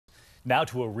Now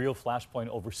to a real flashpoint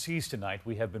overseas tonight.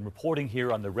 We have been reporting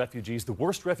here on the refugees, the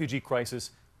worst refugee crisis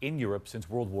in Europe since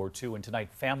World War II. And tonight,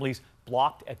 families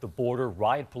blocked at the border,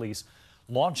 riot police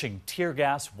launching tear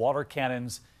gas, water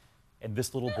cannons, and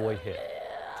this little boy hit,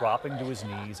 dropping to his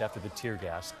knees after the tear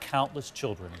gas. Countless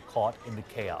children caught in the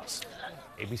chaos.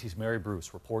 ABC's Mary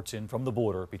Bruce reports in from the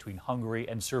border between Hungary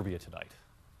and Serbia tonight.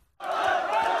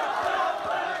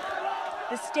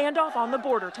 The standoff on the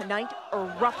border tonight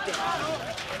erupting.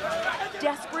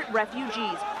 Desperate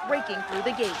refugees breaking through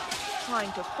the gates,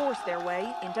 trying to force their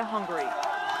way into Hungary.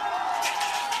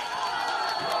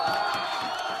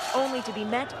 Only to be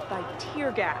met by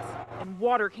tear gas and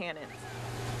water cannons.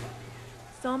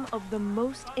 Some of the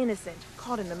most innocent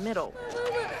caught in the middle.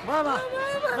 Mama!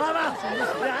 Mama!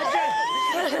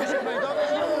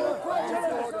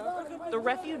 The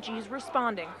refugees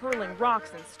responding, hurling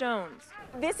rocks and stones.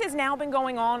 This has now been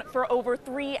going on for over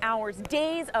 3 hours.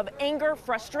 Days of anger,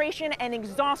 frustration, and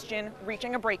exhaustion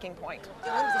reaching a breaking point.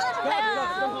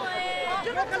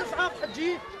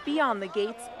 Beyond the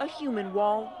gates, a human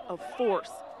wall of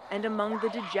force. And among the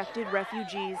dejected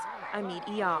refugees, I meet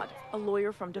Iyad, a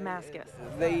lawyer from Damascus.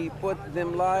 They put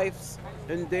them lives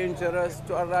in danger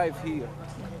to arrive here.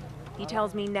 He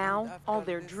tells me now all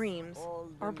their dreams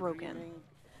are broken.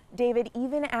 David,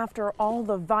 even after all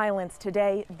the violence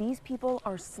today, these people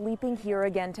are sleeping here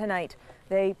again tonight.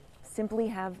 They simply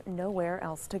have nowhere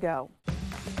else to go.